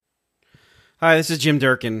Hi, this is Jim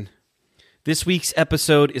Durkin. This week's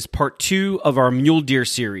episode is part 2 of our mule deer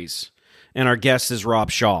series, and our guest is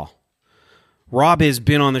Rob Shaul. Rob has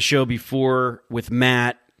been on the show before with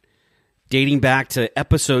Matt, dating back to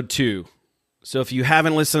episode 2. So if you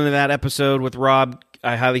haven't listened to that episode with Rob,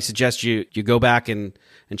 I highly suggest you go back and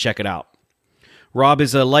check it out. Rob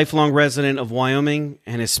is a lifelong resident of Wyoming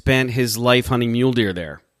and has spent his life hunting mule deer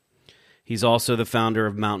there. He's also the founder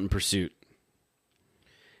of Mountain Pursuit.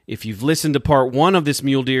 If you've listened to part 1 of this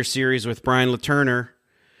mule deer series with Brian LaTurner,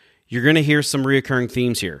 you're going to hear some reoccurring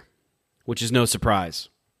themes here, which is no surprise.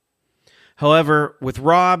 However, with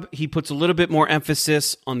Rob, he puts a little bit more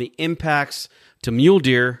emphasis on the impacts to mule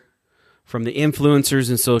deer from the influencers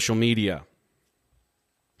in social media.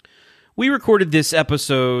 We recorded this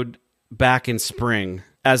episode back in spring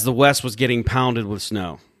as the West was getting pounded with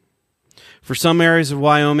snow. For some areas of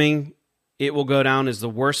Wyoming, it will go down as the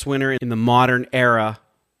worst winter in the modern era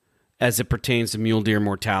as it pertains to mule deer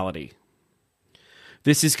mortality.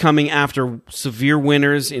 This is coming after severe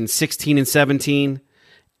winters in 16 and 17,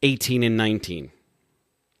 18 and 19.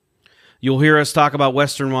 You'll hear us talk about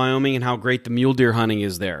western Wyoming and how great the mule deer hunting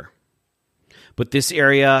is there. But this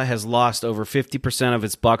area has lost over 50% of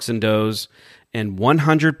its bucks and does and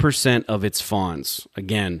 100% of its fawns.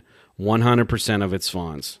 Again, 100% of its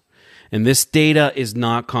fawns. And this data is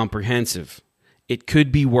not comprehensive. It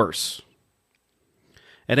could be worse.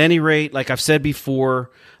 At any rate, like I've said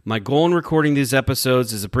before, my goal in recording these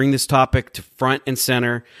episodes is to bring this topic to front and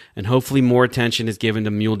center, and hopefully more attention is given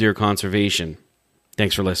to mule deer conservation.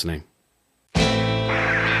 Thanks for listening.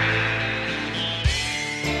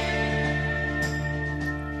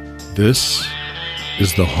 This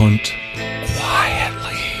is the Hunt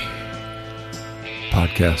Quietly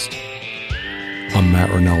podcast. I'm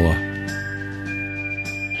Matt Ranella.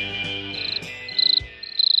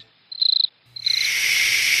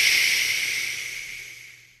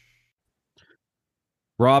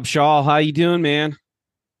 Rob Shaul, how you doing, man?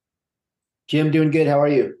 Jim, doing good. How are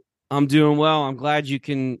you? I'm doing well. I'm glad you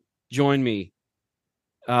can join me.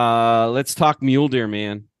 Let's talk mule deer,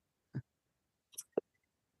 man.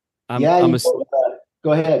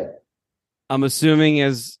 Go ahead. I'm assuming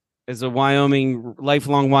as a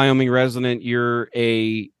lifelong Wyoming resident, you're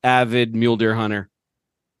a avid mule deer hunter.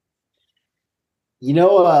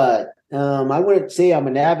 I wouldn't say I'm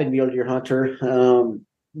an avid mule deer hunter.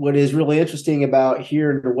 What is really interesting about here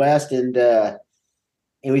in the West, and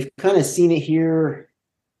we've kind of seen it here,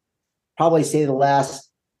 probably say the last,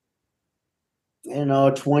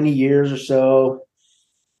 20 years or so,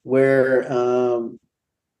 where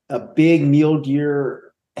a big mule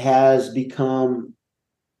deer has become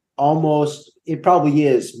it probably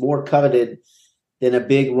is more coveted than a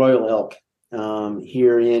big royal elk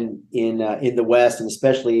here in the West, and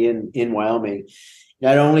especially in Wyoming,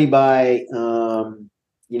 not only by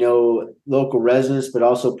local residents, but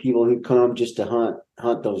also people who come just to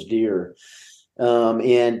hunt those deer. I'm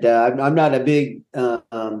not a big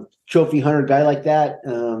trophy hunter guy like that.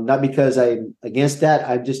 Not because I'm against that.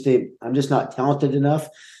 I'm just not talented enough,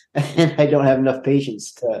 and I don't have enough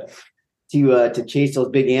patience to chase those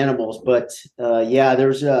big animals. But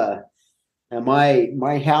there's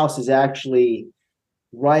my house is actually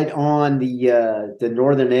right on the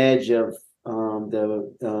northern edge of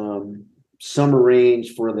the summer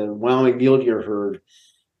range for the Wyoming mule deer herd,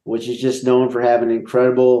 which is just known for having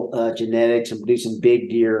incredible genetics and producing big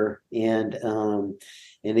deer. And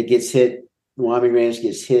it gets hit. The Wyoming range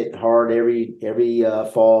gets hit hard every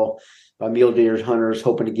fall by mule deer hunters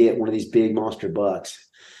hoping to get one of these big monster bucks.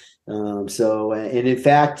 And in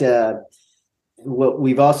fact, what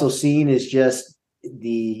we've also seen is just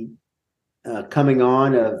the coming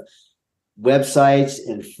on of websites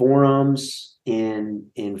and forums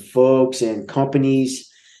and folks and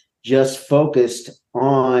companies just focused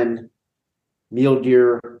on mule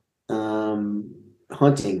deer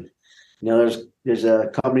hunting. There's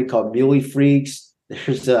a company called Mule Freaks.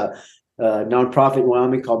 There's a nonprofit in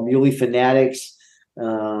Wyoming called Mule Fanatics.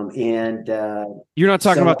 You're not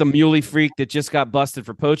talking about the Mule Freak that just got busted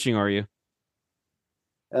for poaching, are you?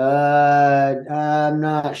 I'm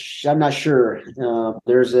not sure.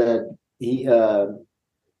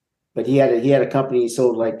 But he had a company. He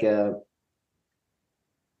sold like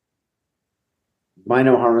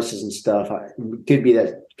Mino harnesses and stuff. Could be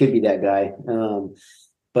that guy.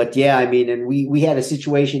 But yeah, and we had a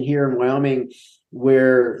situation here in Wyoming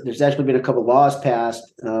where there's actually been a couple of laws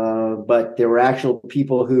passed, but there were actual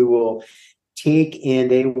people who will take and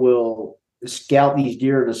they will scout these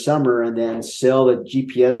deer in the summer and then sell the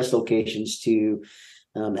GPS locations to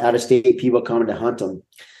out-of-state people coming to hunt them.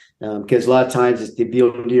 Because a lot of times the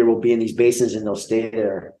mule deer will be in these basins and they'll stay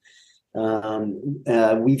there.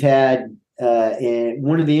 We've had, and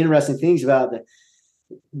one of the interesting things about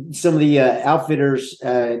some of the outfitters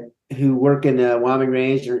who work in the Wyoming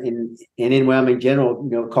range and in Wyoming in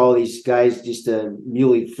general, call these guys just the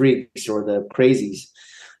muley freaks or the crazies.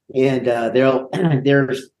 And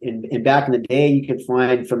there's in back in the day, you could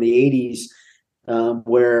find from the 80s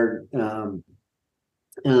where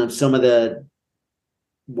some of the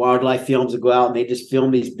wildlife films would go out and they just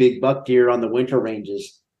film these big buck deer on the winter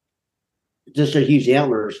ranges, just their huge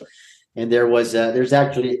antlers. And there's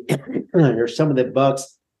actually there's some of the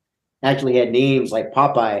bucks actually had names like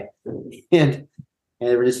Popeye, and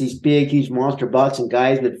there were just these big, huge monster bucks, and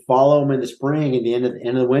guys would follow them in the spring and the end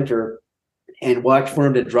of the winter and watch for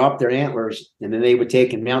them to drop their antlers, and then they would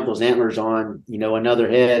take and mount those antlers on another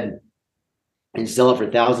head and sell it for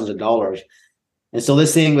thousands of dollars. And so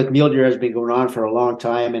this thing with mule deer has been going on for a long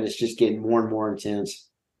time, and it's just getting more and more intense.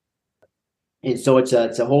 And so it's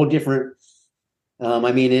a whole different.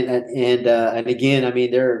 I mean, and again, I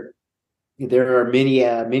mean, there are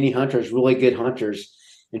many hunters, really good hunters.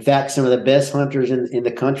 In fact, some of the best hunters in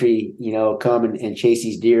the country, come and chase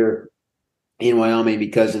these deer in Wyoming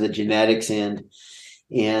because of the genetics and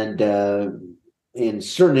in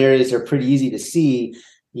certain areas they're pretty easy to see.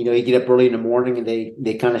 You get up early in the morning and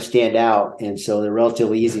they kind of stand out, and so they're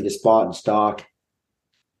relatively easy to spot and stalk.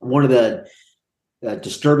 One of the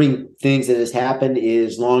disturbing things that has happened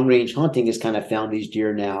is long range hunting has kind of found these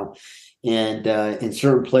deer now, and in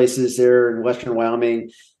certain places there in western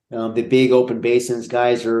Wyoming, the big open basins,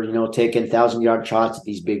 guys are taking 1,000-yard shots at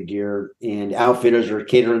these big deer, and outfitters are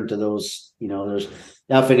catering to those. There's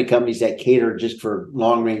outfitting companies that cater just for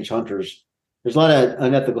long range hunters. There's a lot of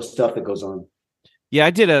unethical stuff that goes on. Yeah, I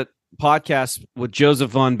did a podcast with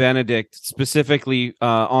Joseph Von Benedict specifically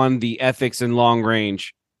on the ethics in long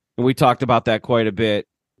range, and we talked about that quite a bit.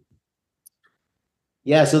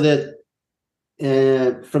 Yeah, so that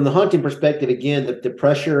from the hunting perspective, again, the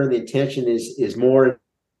pressure and the attention is more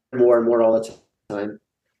and more all the time,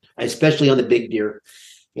 especially on the big deer.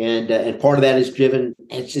 And part of that is driven,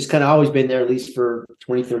 it's just kind of always been there, at least for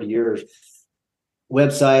 20, 30 years.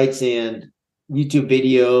 Websites and YouTube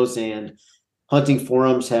videos and hunting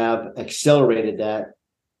forums have accelerated that.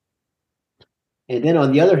 And then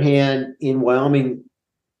on the other hand, in Wyoming,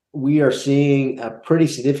 we are seeing a pretty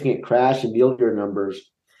significant crash in mule deer numbers.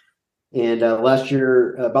 And last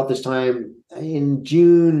year, about this time in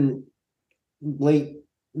June, late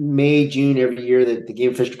May, June, every year, that the Game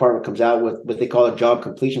and Fish Department comes out with what they call a job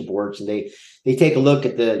completion reports, and they take a look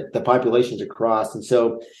at the populations across. And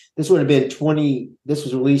so this would have been this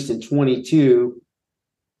was released in 22,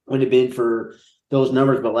 would have been for those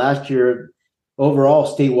numbers. But last year,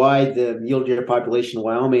 overall, statewide, the mule deer population in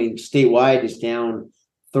Wyoming statewide is down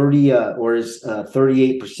 38%,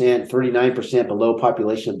 39% below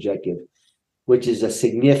population objective, which is a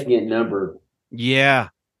significant number. Yeah.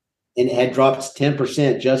 And it had dropped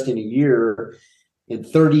 10% just in a year, and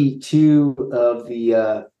 32 of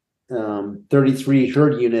the 33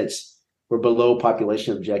 herd units were below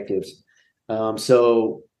population objectives.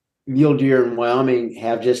 So mule deer in Wyoming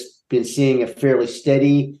have just been seeing a fairly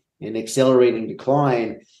steady and accelerating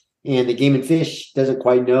decline, and the Game and Fish doesn't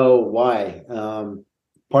quite know why.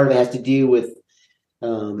 Part of it has to do with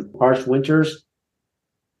harsh winters.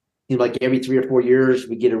 Like every 3 or 4 years,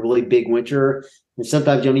 we get a really big winter, and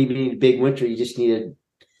sometimes you don't even need a big winter. You just need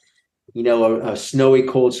a snowy,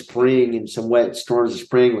 cold spring and some wet storms of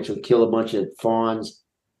spring, which will kill a bunch of fawns.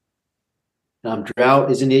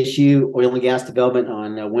 Drought is an issue. Oil and gas development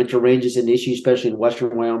on winter range is an issue, especially in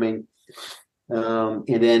western Wyoming. And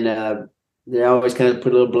then they always kind of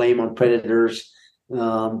put a little blame on predators,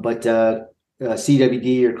 but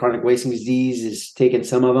CWD or chronic wasting disease is taking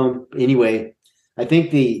some of them. Anyway, I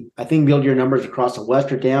think mule deer numbers across the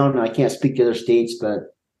West are down. I can't speak to other states, but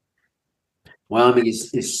Wyoming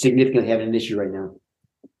is significantly having an issue right now.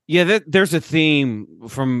 Yeah, there's a theme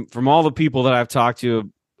from all the people that I've talked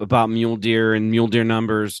to about mule deer and mule deer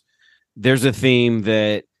numbers. There's a theme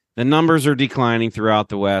that the numbers are declining throughout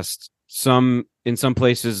the West. In some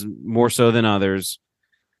places more so than others.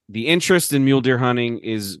 The interest in mule deer hunting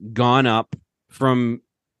is gone up from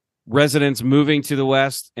residents moving to the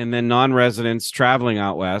West and then non-residents traveling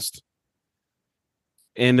out West.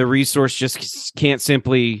 And the resource just can't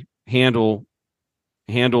simply handle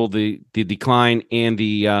the decline and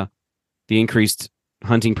the increased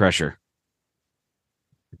hunting pressure.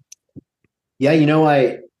 Yeah,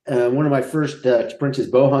 one of my first experiences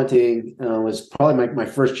bow hunting was probably my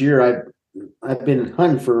first year. I've been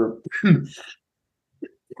hunting for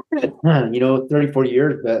 30, 40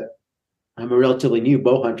 years, but I'm a relatively new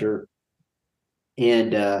bow hunter.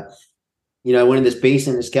 And I went in this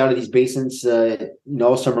basin and scouted these basins,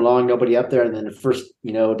 all summer long, nobody up there. And then the first,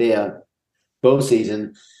 day of bow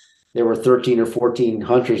season, there were 13 or 14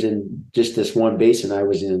 hunters in just this one basin I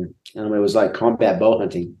was in. It was like combat bow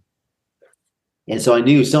hunting. And so I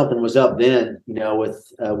knew something was up then,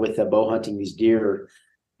 with bow hunting these deer,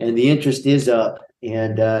 and the interest is up.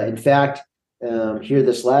 And in fact, here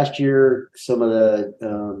this last year, some of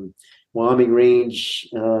the Wyoming range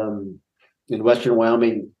in Western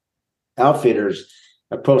Wyoming outfitters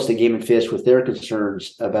approached the Game and Fish with their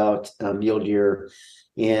concerns about mule deer.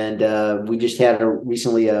 And we just had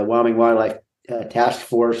recently a Wyoming Wildlife Task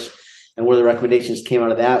Force. And one of the recommendations came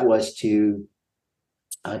out of that was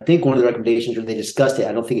I think one of the recommendations, or they discussed it,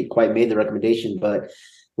 I don't think it quite made the recommendation, but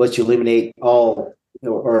was to eliminate all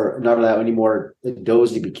or not allow any more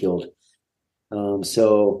does to be killed. There's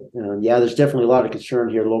definitely a lot of concern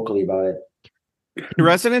here locally about it. Do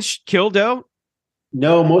residents kill doe?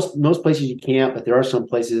 No, most places you can't, but there are some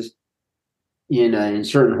places in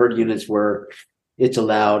certain herd units where it's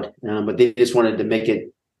allowed, but they just wanted to make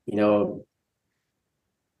it, not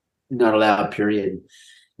allowed. Period.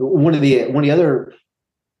 One of the other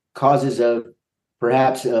causes of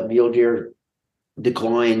perhaps mule deer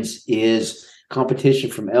declines is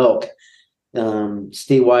competition from elk.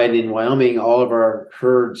 Statewide in Wyoming, all of our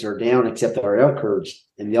herds are down except our elk herds,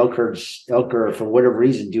 and the elk are for whatever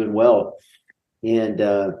reason doing well. And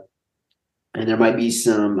there might be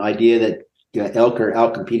some idea that elk are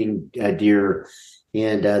out competing deer,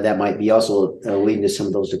 and that might be also leading to some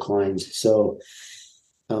of those declines. So,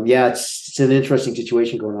 it's an interesting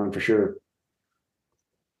situation going on for sure.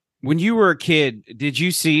 When you were a kid, did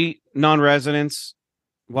you see non-residents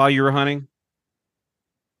while you were hunting?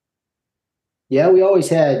 Yeah, we always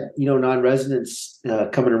had, non-residents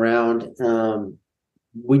coming around.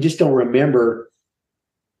 We just don't remember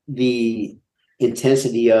the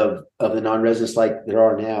intensity of the non-residents like there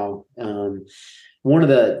are now. One of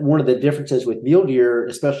the differences with mule deer,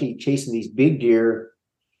 especially chasing these big deer,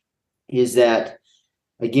 is that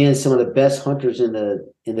again, some of the best hunters in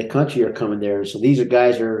the country are coming there. So these are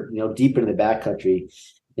guys who are deep in the backcountry,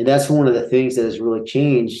 and that's one of the things that has really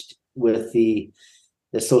changed with the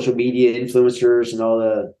social media influencers and all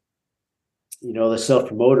the self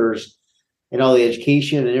promoters and all the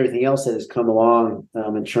education and everything else that has come along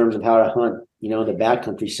in terms of how to hunt in the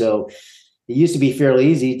backcountry. So it used to be fairly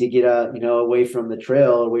easy to get away from the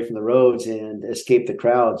trail, away from the roads, and escape the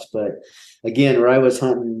crowds. But again, where I was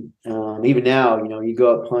hunting, even now, you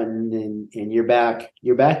go up hunting and you're back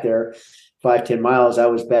there 5-10 miles. I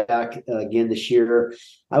was back again this year.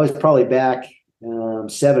 I was probably back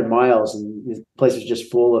 7 miles, and the place was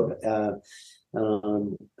just full of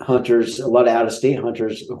hunters, a lot of out-of-state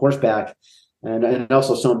hunters, horseback, and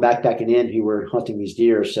also some backpacking in who were hunting these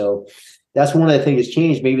deer. So that's one of the things that's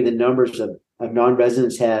changed. Maybe the numbers of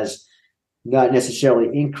non-residents has not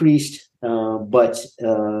necessarily increased, but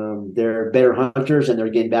they're better hunters and they're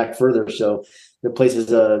getting back further. So the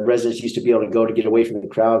places residents used to be able to go to get away from the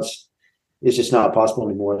crowds, it's just not possible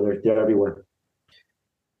anymore. They're everywhere.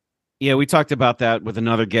 Yeah, we talked about that with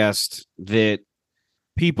another guest, that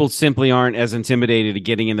people simply aren't as intimidated at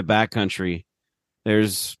getting in the backcountry.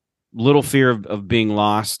 There's little fear of being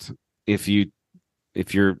lost if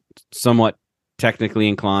you're somewhat technically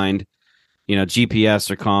inclined. GPS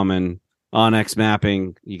are common. OnX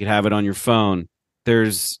mapping, you could have it on your phone.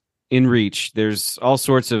 There's InReach. There's all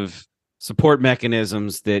sorts of support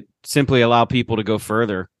mechanisms that simply allow people to go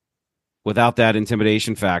further without that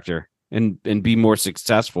intimidation factor and be more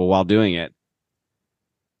successful while doing it.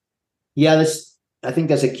 Yeah, I think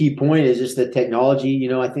that's a key point, is just the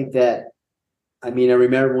technology. I think that, I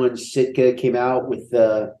remember when Sitka came out with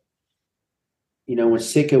when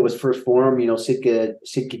Sitka was first formed,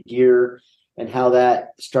 Sitka gear, and how that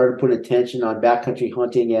started putting attention on backcountry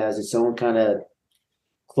hunting as its own kind of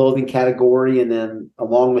clothing category. And then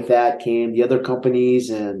along with that came the other companies,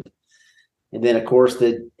 and then of course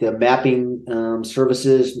the mapping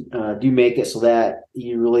services do make it so that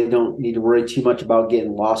you really don't need to worry too much about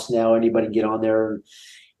getting lost now. Anybody get on there,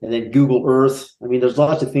 and then Google Earth. There's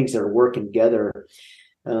lots of things that are working together.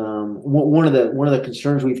 One of the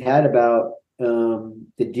concerns we've had about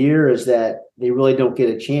the deer is that they really don't get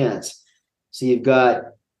a chance. So you've got,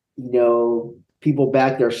 people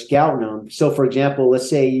back there scouting them. So for example, let's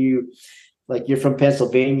say you're from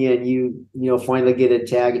Pennsylvania and you finally get a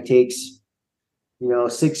tag. It takes,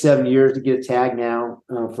 6-7 years to get a tag now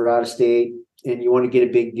for out of state, and you want to get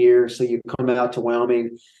a big deer. So you come out to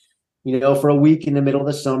Wyoming, for a week in the middle of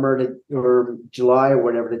the summer or July or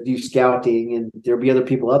whatever to do scouting, and there'll be other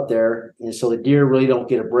people up there. And so the deer really don't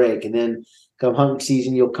get a break. And then come hunting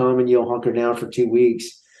season, you'll come and you'll hunker down for 2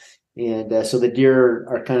 weeks. And so the deer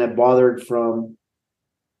are kind of bothered from,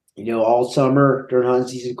 all summer during hunting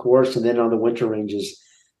season, of course, and then on the winter ranges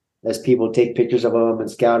as people take pictures of them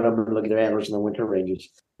and scout them and look at their antlers in the winter ranges.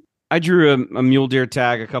 I drew a mule deer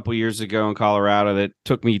tag a couple years ago in Colorado that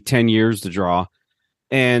took me 10 years to draw.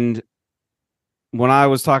 And when I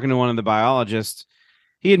was talking to one of the biologists,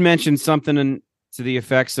 he had mentioned something to the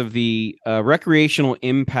effects of the recreational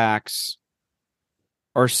impacts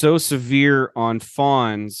are so severe on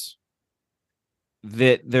fawns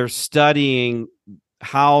that they're studying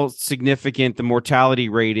how significant the mortality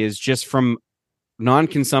rate is just from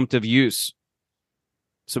non-consumptive use.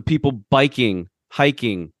 So people biking,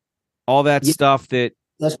 hiking, all that stuff that's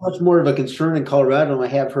much more of a concern in Colorado. And I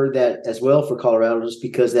have heard that as well for Colorado, just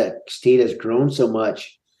because that state has grown so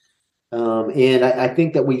much. And I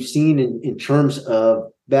think that we've seen in terms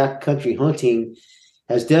of backcountry hunting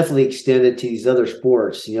has definitely extended to these other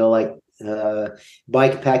sports, like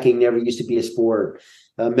bike packing never used to be a sport.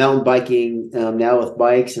 Mountain biking now with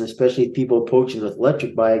bikes, and especially people poaching with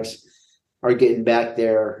electric bikes, are getting back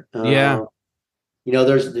there. Yeah.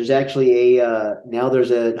 There's actually now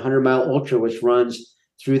there's a 100-mile ultra which runs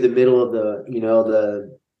through the middle of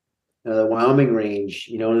the Wyoming range,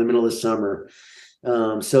 in the middle of the summer.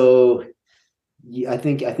 So I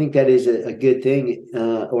think that is a good thing,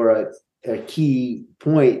 or a key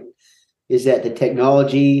point is that the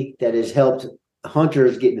technology that has helped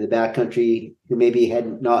hunters get into the backcountry who maybe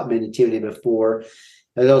had not been intimidated before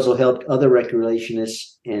has also helped other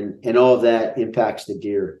recreationists, and all of that impacts the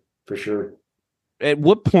deer for sure. At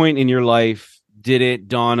what point in your life did it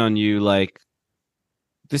dawn on you, like,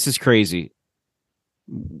 this is crazy?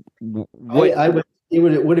 It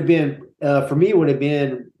would have been for me. It would have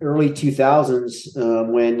been early 2000s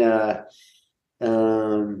when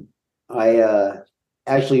I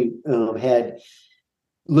actually had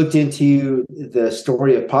looked into the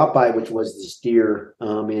story of Popeye, which was this deer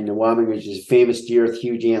in the Wyoming, which is a famous deer with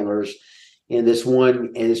huge antlers. And this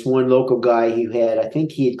one local guy who I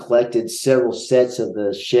think he had collected several sets of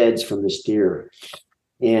the sheds from this deer,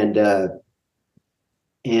 and had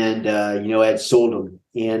sold them.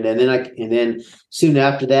 And then soon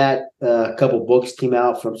after that, a couple books came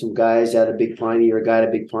out from some guys out of Big Piney, or a guy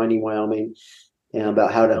at Big Piney, Wyoming, and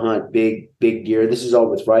about how to hunt big deer. This is all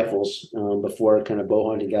with rifles before kind of bow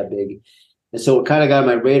hunting got big, and so it kind of got on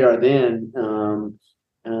my radar then.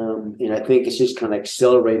 And I think it's just kind of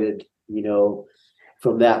accelerated,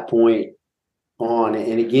 from that point on.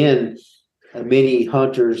 And again, many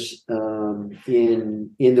hunters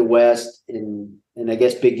in the West, and I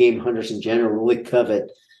guess big game hunters in general, really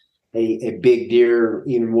covet a big deer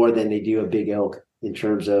even more than they do a big elk in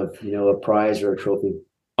terms of, a prize or a trophy.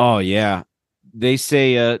 Oh yeah. They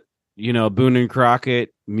say, Boone and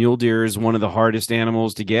Crockett mule deer is one of the hardest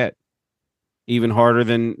animals to get, even harder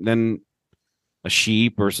than a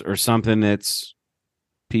sheep or something that's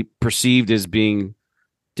perceived as being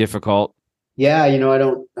difficult. Yeah,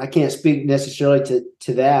 I can't speak necessarily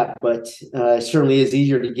to that, but it certainly is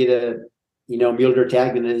easier to get a, mule deer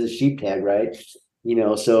tag than it is a sheep tag, right?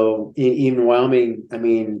 So even Wyoming, I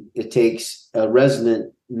mean, it takes a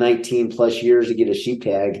resident 19 plus years to get a sheep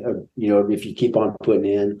tag, if you keep on putting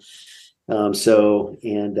in.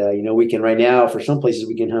 We can right now, for some places,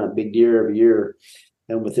 we can hunt big deer every year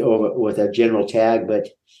and with a general tag. But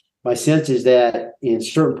my sense is that in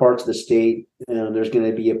certain parts of the state, there's going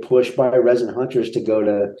to be a push by resident hunters to go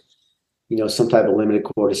to, some type of limited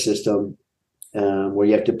quota system where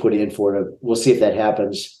you have to put in for it. We'll see if that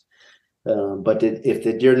happens. But if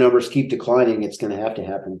the deer numbers keep declining, it's going to have to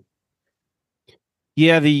happen.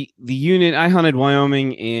 Yeah, the unit, I hunted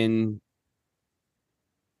Wyoming in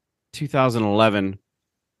 2011,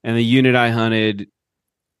 and the unit I hunted,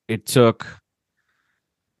 it took,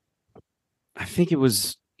 I think it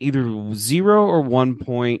was either 0 or 1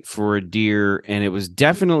 point for a deer, and it was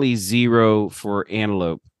definitely 0 for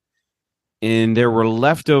antelope. And there were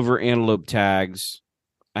leftover antelope tags.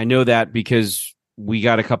 I know that because we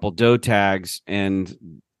got a couple doe tags, and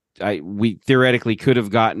we theoretically could have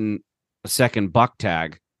gotten a second buck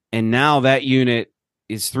tag. And now that unit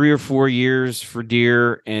is 3 or 4 years for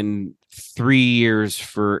deer and 3 years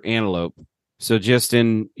for antelope. So just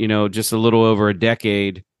in, just a little over a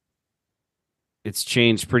decade, it's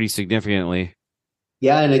changed pretty significantly.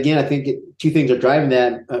 Yeah, and again, I think two things are driving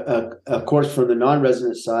that. Of course, from the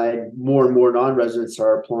non-resident side, more and more non-residents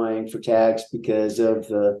are applying for tags because of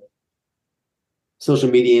the social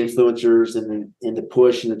media influencers and the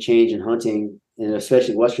push and the change in hunting, and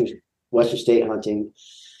especially Western state hunting.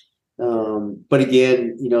 But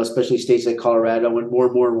again, especially states like Colorado and more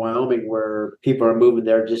in Wyoming, where people are moving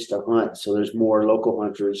there just to hunt. So there's more local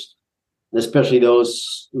hunters. especially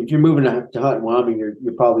those. If you're moving to hunt in Wyoming,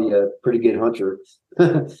 you're probably a pretty good hunter,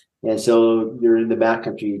 and so you're in the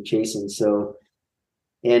backcountry chasing. So,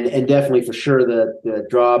 and definitely for sure the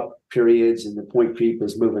drop periods and the point creep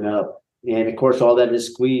is moving up, and of course all that is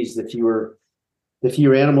squeezed. The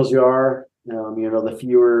fewer animals there are, the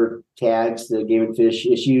fewer tags the game and fish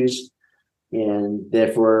issues, and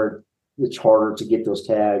therefore it's harder to get those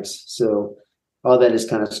tags. So all that is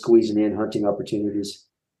kind of squeezing in hunting opportunities.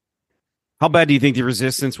 How bad do you think the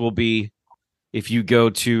resistance will be if you go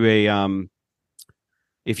to a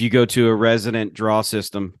resident draw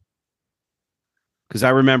system? Because I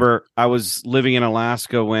remember I was living in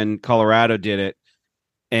Alaska when Colorado did it,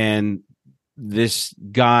 and this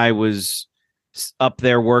guy was up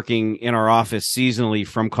there working in our office seasonally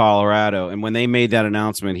from Colorado, and when they made that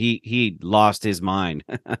announcement, he lost his mind.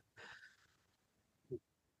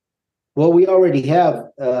 Well, we already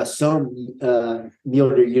have some mule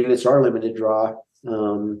deer units are limited draw,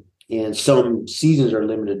 and some seasons are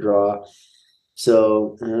limited draw.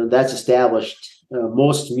 So that's established.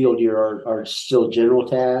 Most mule deer are still general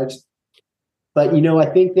tags. But, I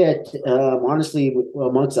think that honestly,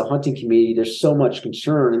 amongst the hunting community, there's so much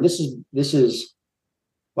concern. And this is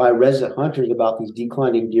by resident hunters about these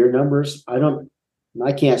declining deer numbers.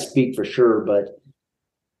 I can't speak for sure, but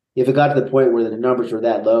if it got to the point where the numbers were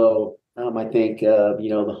that low, I think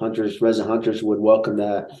the resident hunters would welcome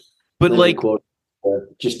that. But like, quote,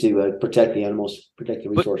 just to protect the animals, protect the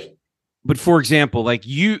resource. But for example,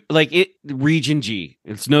 Region G,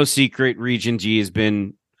 it's no secret Region G has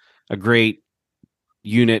been a great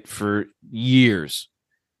unit for years.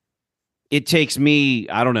 It takes me,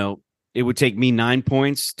 I don't know, it would take me 9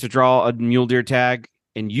 points to draw a mule deer tag,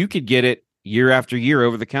 and you could get it year after year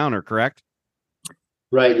over the counter, correct?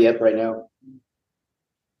 Right. Yep. Right now.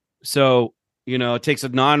 So, it takes a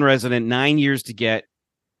non-resident 9 years to get,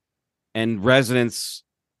 and residents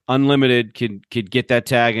unlimited could get that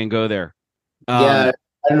tag and go there. Yeah.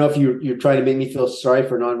 I don't know if you're trying to make me feel sorry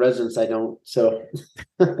for non-residents. I don't. So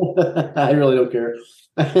I really don't care.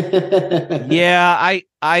 Yeah.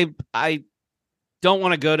 I don't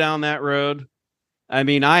want to go down that road. I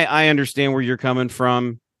mean, I understand where you're coming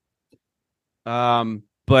from.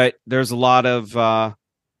 But there's a lot of,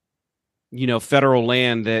 federal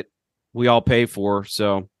land that we all pay for.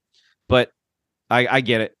 So, but I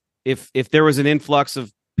get it. If there was an influx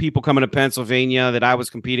of people coming to Pennsylvania that I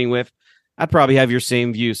was competing with, I'd probably have your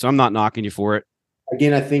same view. So I'm not knocking you for it.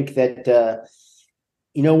 Again, I think that,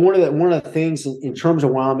 one of the things in terms of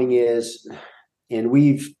Wyoming is, and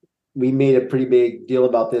we made a pretty big deal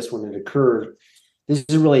about this when it occurred. This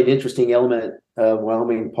is really an interesting element of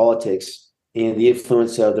Wyoming politics and the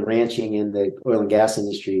influence of the ranching and the oil and gas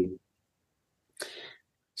industry.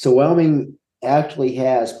 So Wyoming actually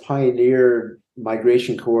has pioneered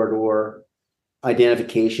migration corridor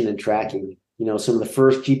identification and tracking. Some of the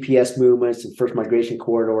first GPS movements and first migration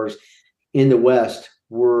corridors in the West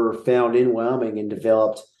were found in Wyoming and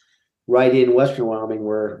developed right in Western Wyoming,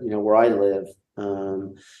 where I live.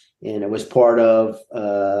 And it was part of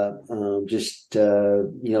some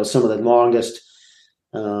of the longest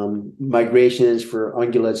migrations for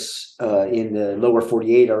ungulates in the lower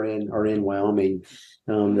 48 are in Wyoming,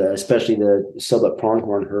 especially the Sublette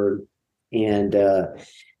pronghorn herd, and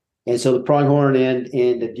so the pronghorn and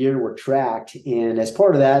the deer were tracked. And as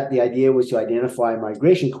part of that, the idea was to identify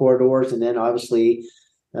migration corridors and then obviously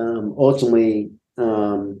ultimately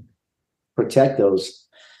protect those.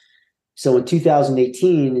 So in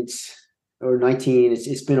 2018, it's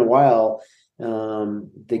been a while.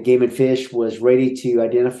 The Game and Fish was ready to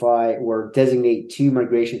identify or designate two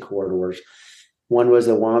migration corridors. One was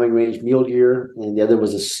a Wyoming range mule deer, and the other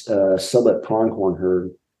was a Sublette pronghorn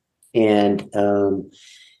herd. And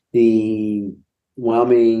the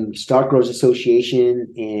Wyoming Stock Growers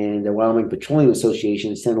Association and the Wyoming Petroleum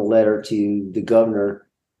Association sent a letter to the governor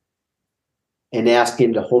and asked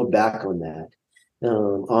him to hold back on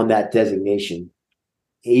that designation,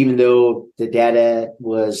 even though the data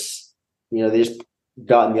was, they just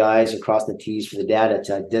dotting the I's and crossing the T's for the data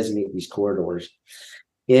to designate these corridors.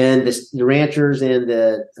 And the ranchers and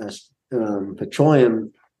the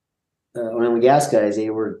petroleum oil and gas guys, they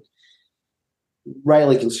were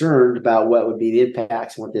rightly concerned about what would be the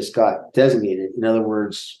impacts when this got designated. In other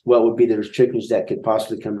words, what would be the restrictions that could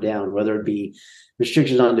possibly come down, whether it be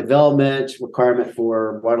restrictions on development, requirement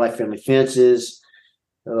for wildlife friendly fences.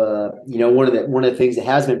 One of the things that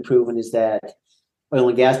has been proven is that oil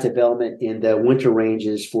and gas development in the winter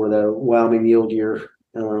ranges for the Wyoming mule deer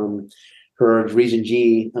herds, Region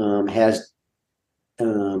G, has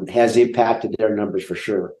impacted their numbers for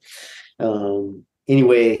sure.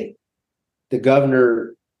 Anyway, the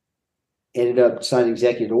governor ended up signing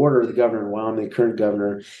executive order, the governor of Wyoming, the current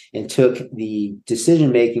governor, and took the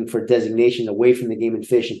decision making for designation away from the Game and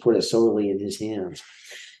Fish and put it solely in his hands.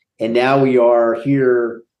 And now we are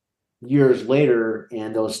here years later,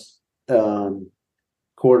 and those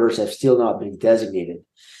corridors have still not been designated.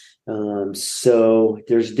 So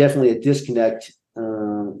there's definitely a disconnect,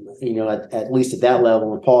 at least at that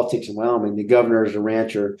level in politics in Wyoming. The governor is a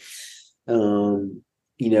rancher,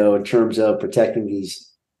 in terms of protecting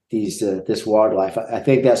this wildlife. I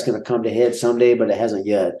think that's going to come to head someday, but it hasn't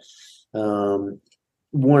yet. One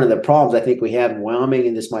of the problems I think we have in Wyoming,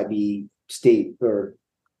 and this might be state or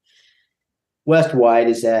west-wide,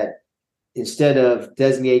 is that instead of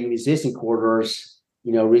designating existing corridors,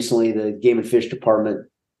 recently the Game and Fish Department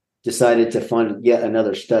decided to fund yet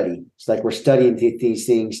another study. It's like we're studying these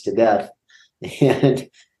things to death, and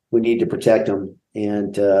we need to protect them.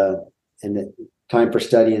 And the time for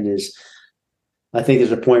studying is, I think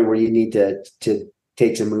there's a point where you need to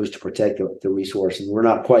take some moves to protect the resource, and we're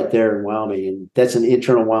not quite there in Wyoming. And that's an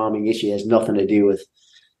internal Wyoming issue. It has nothing to do with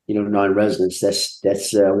non-residents.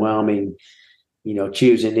 That's Wyoming,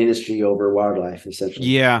 choosing industry over wildlife, essentially.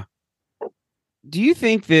 Yeah. Do you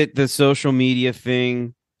think that the social media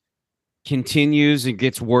thing continues and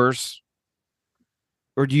gets worse,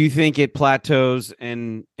 or do you think it plateaus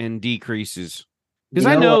and decreases? Because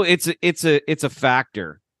I know it's a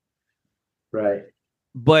factor, right?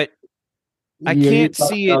 But I can't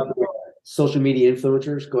see it. Social media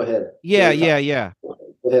influencers. Go ahead. Yeah. Go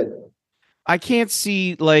ahead. I can't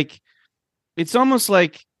see, it's almost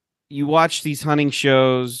like you watch these hunting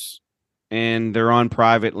shows and they're on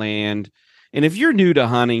private land. And if you're new to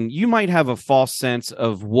hunting, you might have a false sense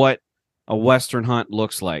of what a Western hunt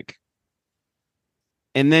looks like.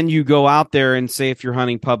 And then you go out there and say, if you're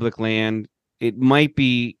hunting public land, it might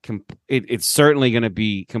be, it's certainly going to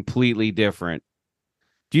be completely different.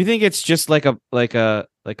 Do you think it's just like a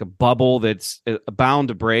bubble that's bound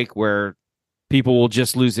to break where people will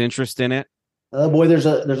just lose interest in it? Boy, there's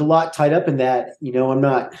a lot tied up in that. I'm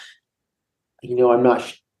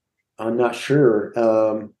not sure.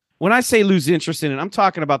 When I say lose interest in it, I'm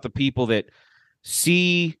talking about the people that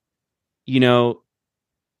see,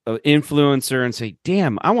 an influencer and say,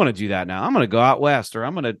 "Damn, I want to do that now. I'm going to go out west, or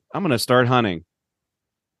I'm going to start hunting."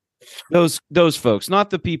 Those folks, not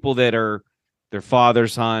the people that are their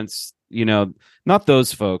father's hunts, not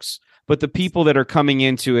those folks, but the people that are coming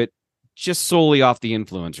into it just solely off the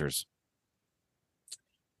influencers.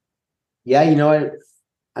 Yeah,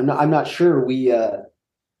 I'm not sure. We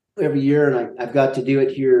every year, and I've got to do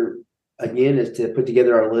it here again, is to put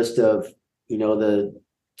together our list of the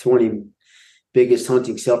 20 biggest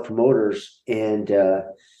hunting self-promoters. And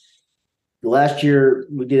last year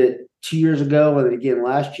we did it 2 years ago, and then again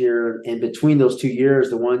last year. And between those 2 years,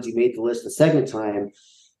 the ones who made the list the second time,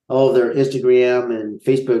 their Instagram and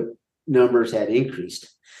Facebook numbers had increased.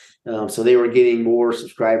 So they were getting more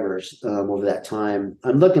subscribers over that time.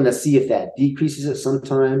 I'm looking to see if that decreases at some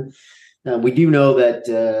time. We do know that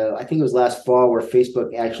I think it was last fall where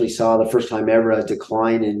Facebook actually saw the first time ever a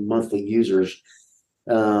decline in monthly users.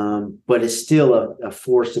 But it's still a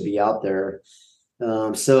force to be out there.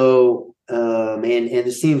 And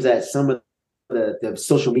it seems that some of the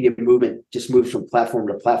social media movement just moves from platform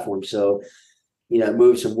to platform. So, it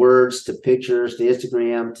moves from words to pictures to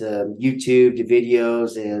Instagram to YouTube to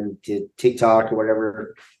videos and to TikTok or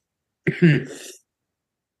whatever.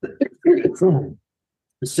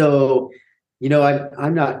 So,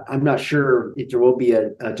 I'm not sure if there will be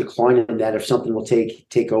a decline in that, if something will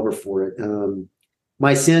take over for it.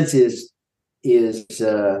 My sense is there's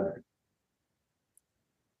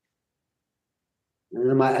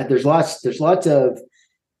lots of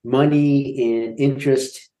money and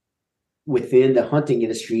interest within the hunting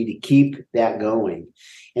industry to keep that going,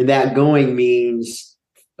 and that going means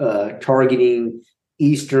targeting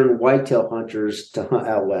eastern whitetail hunters to hunt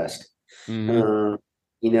out west. Mm-hmm.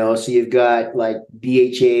 So you've got like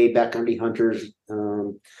BHA, backcountry hunters,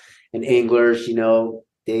 and anglers.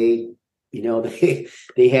 They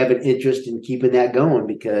have an interest in keeping that going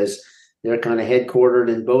because they're kind of headquartered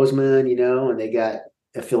in Bozeman, and they got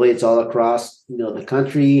affiliates all across, the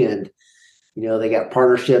country, and they got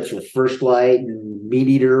partnerships with First Light and Meat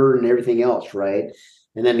Eater and everything else, right?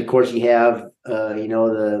 And then of course you have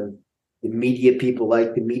the media people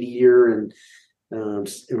like the Meat Eater and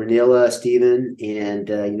Ranilla Steven and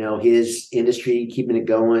his industry keeping it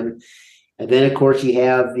going. And then of course you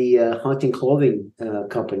have the hunting clothing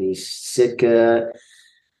companies, Sitka,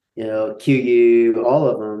 QU, all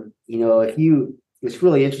of them. It's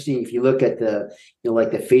really interesting if you look at the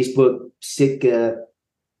like the Facebook Sitka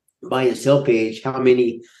buy and sell page, how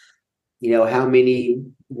many how many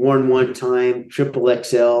worn one time triple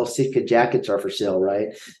XL Sitka jackets are for sale, right?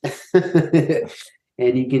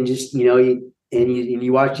 And you can just,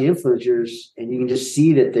 you watch the influencers and you can just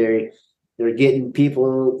see that they're getting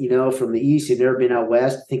people, from the East who've never been out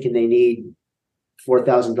West thinking they need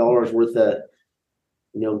 $4,000 worth of,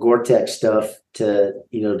 Gore-Tex stuff to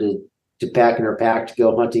pack in their pack to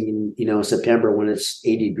go hunting in, September when it's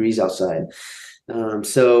 80 degrees outside. There's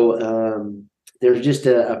just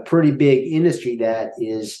a pretty big industry that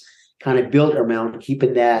is kind of built around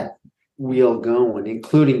keeping that wheel going,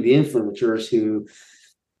 including the influencers who,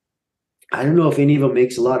 I don't know if any of them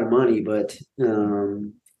makes a lot of money, but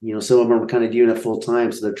some of them are kind of doing it full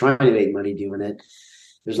time. So they're trying to make money doing it.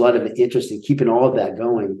 There's a lot of interest in keeping all of that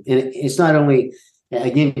going. And it's not only,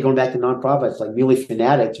 again, going back to nonprofits like Mule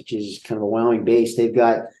Fanatics, which is kind of a Wyoming base. They've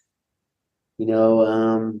got,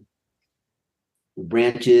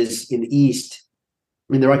 branches in the East.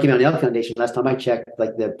 I mean, the Rocky Mountain Elk Foundation, last time I checked,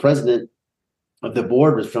 like the president of the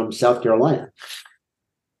board was from South Carolina.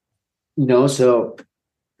 So,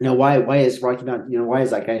 why is Rocky Mountain, why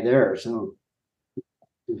is that guy there? So,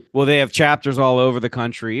 well, they have chapters all over the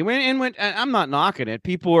country. And I'm not knocking it.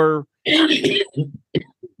 People are.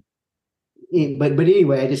 But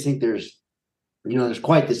anyway, I just think there's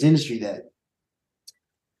quite this industry that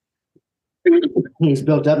is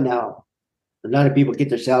built up now. A lot of people get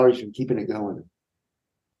their salaries from keeping it going.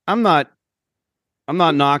 I'm not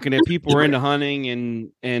knocking it. People are into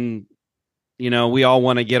hunting and we all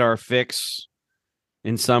want to get our fix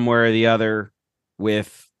in some way or the other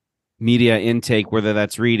with media intake, whether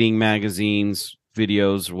that's reading magazines,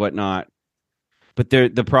 videos, whatnot. But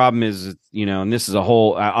the problem is, and this is a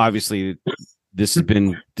whole, obviously this has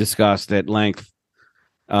been discussed at length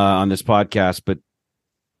on this podcast, but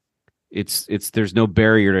it's there's no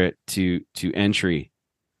barrier to entry.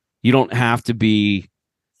 You don't have to be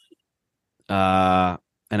an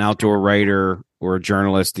outdoor writer or a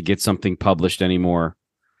journalist to get something published anymore.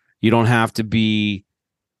 You don't have to be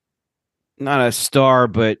not a star,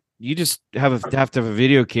 but you just have to have a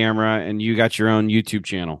video camera and you got your own YouTube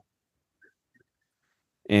channel.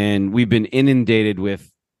 And we've been inundated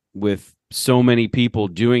with so many people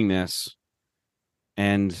doing this,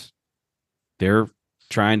 and they're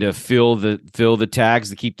trying to fill the tags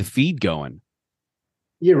to keep the feed going.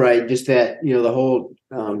 You're right. Just that, the whole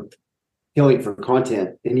killing for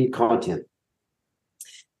content. They need content.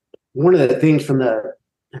 One of the things from the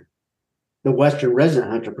Western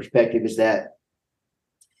resident hunter perspective is that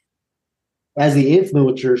as the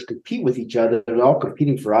influencers compete with each other, they're all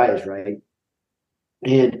competing for eyes, right?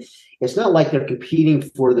 And it's not like they're competing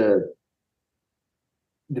for the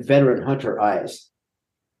veteran hunter eyes.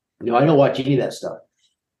 I don't watch any of that stuff.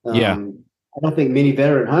 Yeah. I don't think many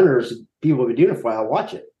veteran hunters, people have been doing it for a while,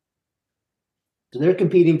 watch it. So they're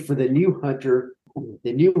competing for the new hunter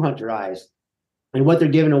eyes. And what they're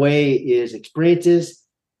giving away is experiences,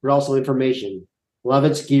 but also information.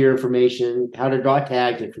 Lovett's gear information, how to draw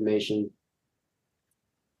tags information.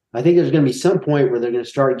 I think there's going to be some point where they're going to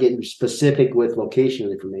start getting specific with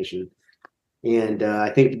location information. And I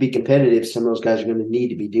think to be competitive, some of those guys are going to need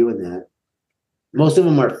to be doing that. Most of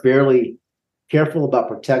them are fairly careful about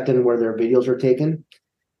protecting where their videos are taken,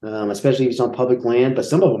 especially if it's on public land, but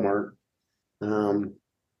some of them aren't.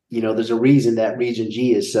 There's a reason that Region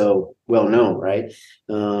G is so well known, right?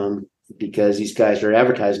 Because these guys are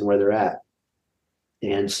advertising where they're at.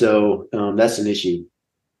 And so that's an issue.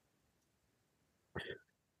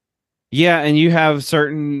 Yeah, and you have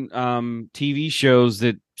certain TV shows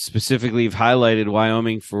that specifically have highlighted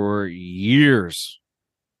Wyoming for years.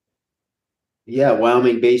 Yeah,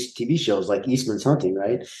 Wyoming-based TV shows like Eastman's Hunting,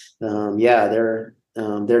 right? They're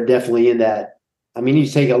definitely in that. I mean, you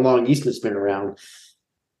take how long Eastman's been around.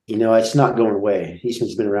 It's not going away.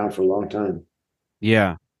 Eastman's been around for a long time.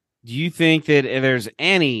 Yeah. Do you think that there's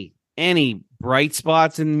any bright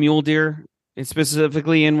spots in mule deer, and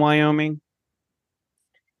specifically in Wyoming?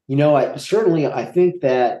 I think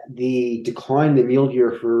that the decline in the mule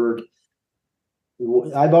deer herd,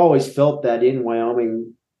 I've always felt that in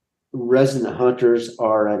Wyoming, resident hunters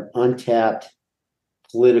are an untapped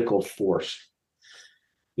political force.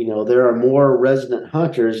 There are more resident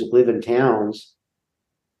hunters that live in towns.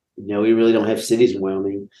 We really don't have cities in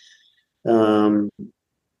Wyoming.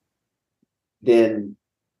 Than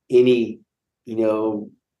any,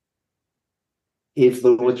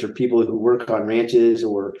 influencer people who work on ranches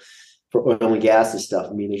or for oil and gas and stuff.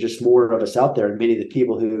 I mean, there's just more of us out there, and many of the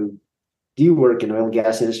people who do work in oil and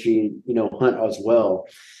gas industry, hunt as well.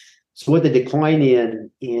 So what the decline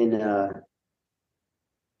in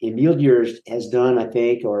mule deer has done, I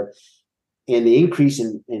think, and the increase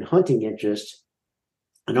in hunting interest,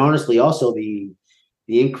 and honestly, also the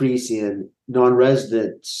increase in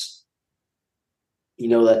non-residents.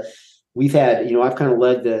 That we've had. I've kind of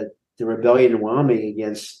led the rebellion in Wyoming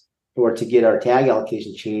against or to get our tag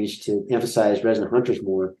allocation changed to emphasize resident hunters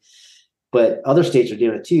more. But other states are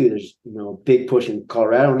doing it too. There's big push in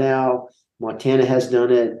Colorado now. Montana has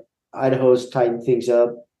done it. Idaho's tightened things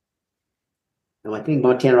up. And I think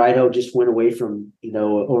Montana or Idaho just went away from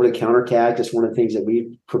over the counter tag. That's one of the things that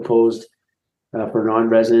we proposed for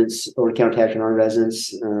non-residents, over the counter tag for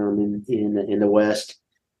non-residents in the West.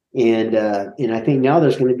 And I think now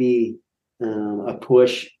there's going to be a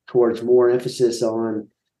push towards more emphasis on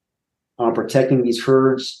protecting these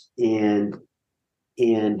herds, and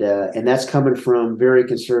that's coming from very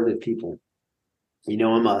conservative people.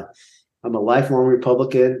 I'm a lifelong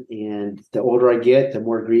Republican, and the older I get, the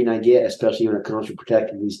more green I get, especially when it comes to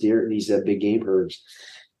protecting these deer, these big game herds.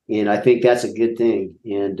 And I think that's a good thing.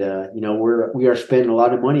 And we are spending a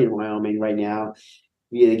lot of money in Wyoming right now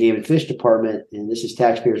via the Game and Fish Department, and this is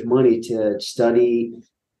taxpayers' money to study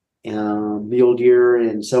mule deer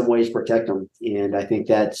and in some ways protect them. And I think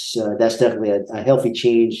that's definitely a healthy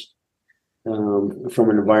change from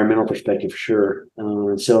an environmental perspective, for sure.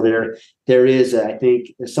 So there is, I think,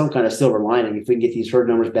 some kind of silver lining if we can get these herd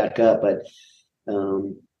numbers back up. But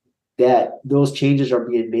that those changes are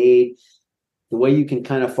being made. The way you can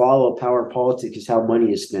kind of follow power in politics is how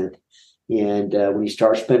money is spent. And when you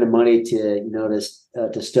start spending money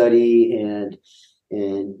to study and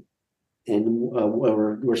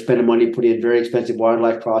we're spending money putting in very expensive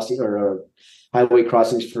wildlife crossing or highway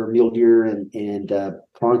crossings for mule deer and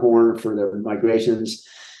pronghorn for their migrations.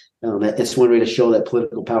 It's one way to show that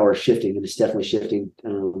political power is shifting, and it's definitely shifting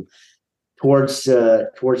towards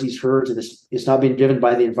these herds. And it's not being driven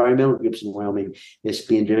by the environmental groups in Wyoming; it's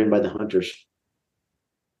being driven by the hunters.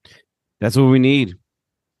 That's what we need,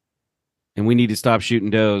 and we need to stop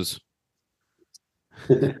shooting does.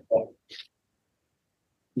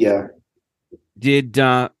 Yeah.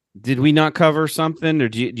 Did we not cover something, or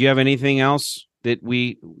do you have anything else that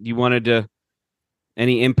you wanted to,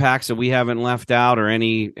 any impacts that we haven't left out, or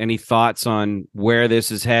any thoughts on where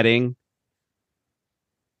this is heading?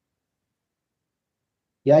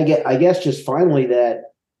 Yeah, I guess just finally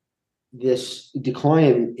that this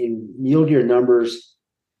decline in mule deer numbers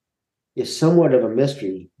is somewhat of a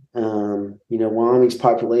mystery. Wyoming's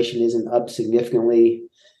population isn't up significantly.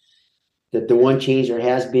 That the one change there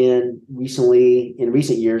has been recently in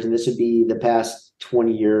recent years, and this would be the past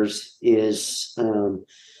 20 years, is oil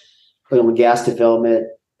and gas development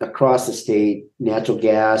across the state, natural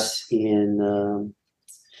gas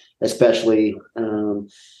especially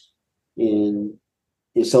in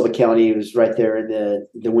Silva County. It was right there in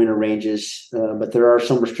the winter ranges, but there are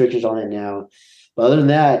some restrictions on it now. But other than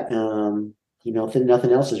that,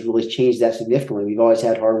 nothing else has really changed that significantly. We've always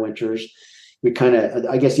had hard winters. We kind of,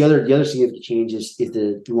 I guess the other significant change is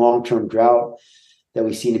the long-term drought that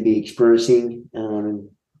we seem to be experiencing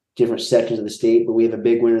in different sections of the state. But we have a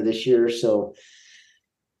big winter this year, so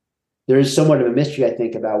there is somewhat of a mystery, I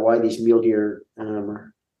think, about why these mule deer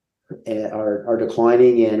are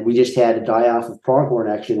declining. And we just had a die-off of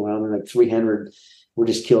pronghorn actually in Wyoming, like 300 were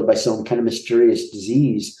just killed by some kind of mysterious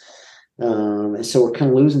disease. And so we're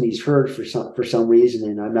kind of losing these herds for some reason,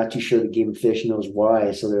 and I'm not too sure the Game and Fish knows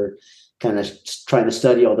why. So they're kind of trying to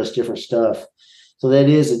study all this different stuff. So that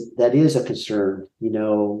is a concern.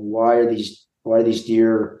 Why are these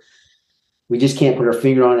deer? We just can't put our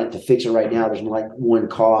finger on it to fix it right now. There's like one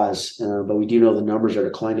cause, but we do know the numbers are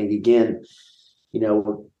declining again.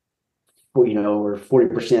 We're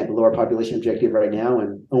 40% below our population objective right now,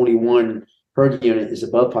 and only one herd unit is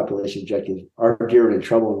above population objective. Our deer are in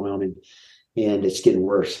trouble in Wyoming, and it's getting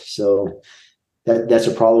worse. So that's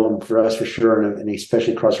a problem for us for sure, and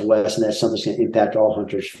especially across the West, and that's something that's going to impact all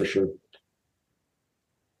hunters for sure.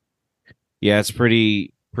 Yeah, it's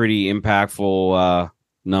pretty impactful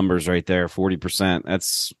numbers right there. 40%.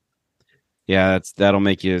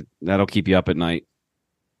 That'll keep you up at night.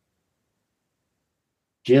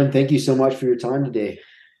 Jim, thank you so much for your time today.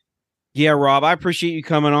 Yeah, Rob, I appreciate you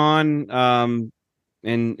coming on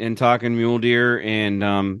and talking mule deer,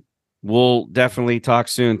 and we'll definitely talk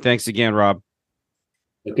soon. Thanks again, Rob.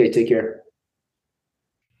 Okay, take care.